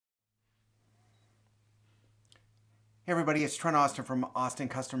Hey everybody, it's Trent Austin from Austin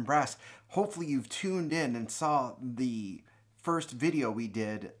Custom Brass. Hopefully you've tuned in and saw the first video we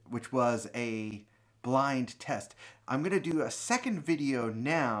did, which was a blind test. I'm going to do a second video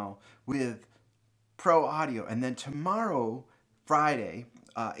now with pro audio, and then tomorrow, Friday,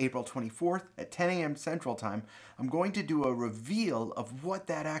 April 24th at 10 a.m. Central Time, I'm going to do a reveal of what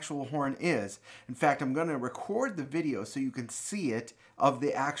that actual horn is. In fact, I'm going to record the video so you can see it of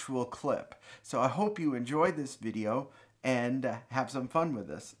the actual clip. So I hope you enjoyed this video and have some fun with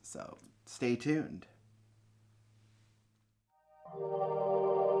this. So stay tuned.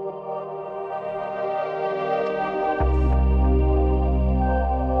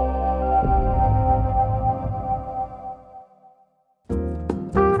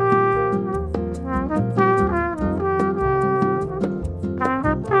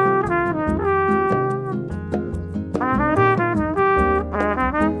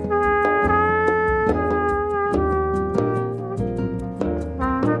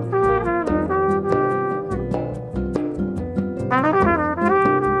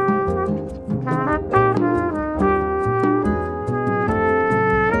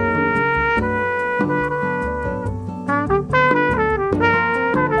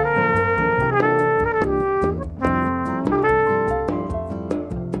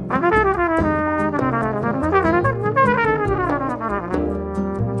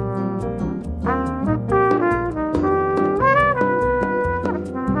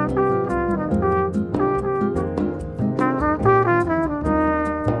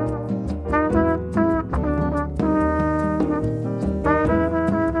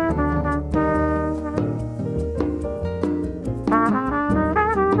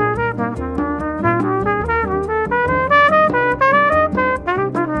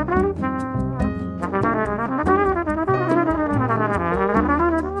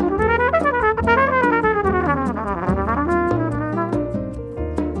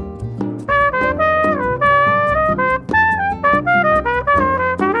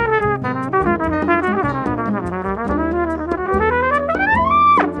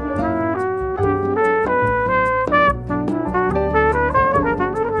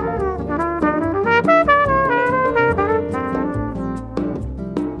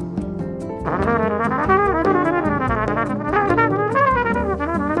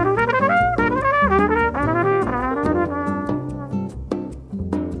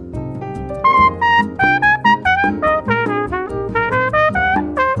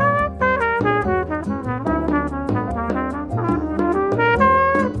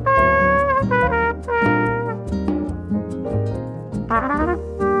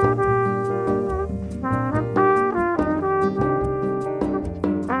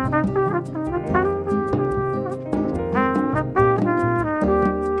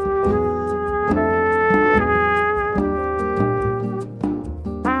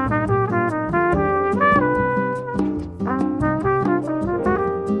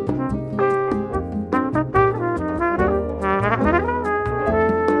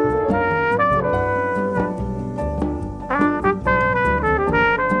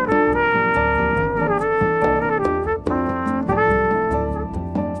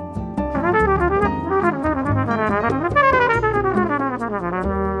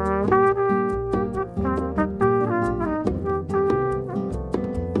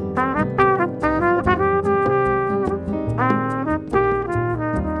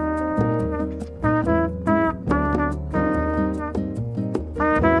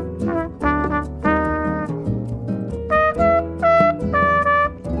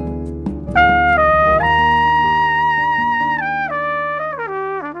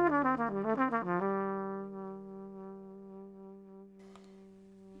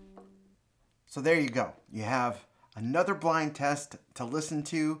 So there you go. You have another blind test to listen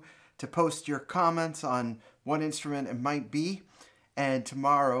to post your comments on what instrument it might be. And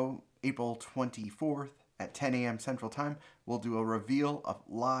tomorrow, April 24th at 10 a.m. Central Time, we'll do a reveal of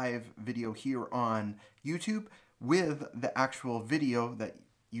live video here on YouTube with the actual video that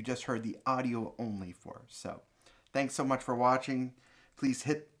you just heard the audio only for. So thanks so much for watching. Please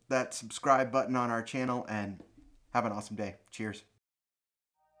hit that subscribe button on our channel and have an awesome day. Cheers.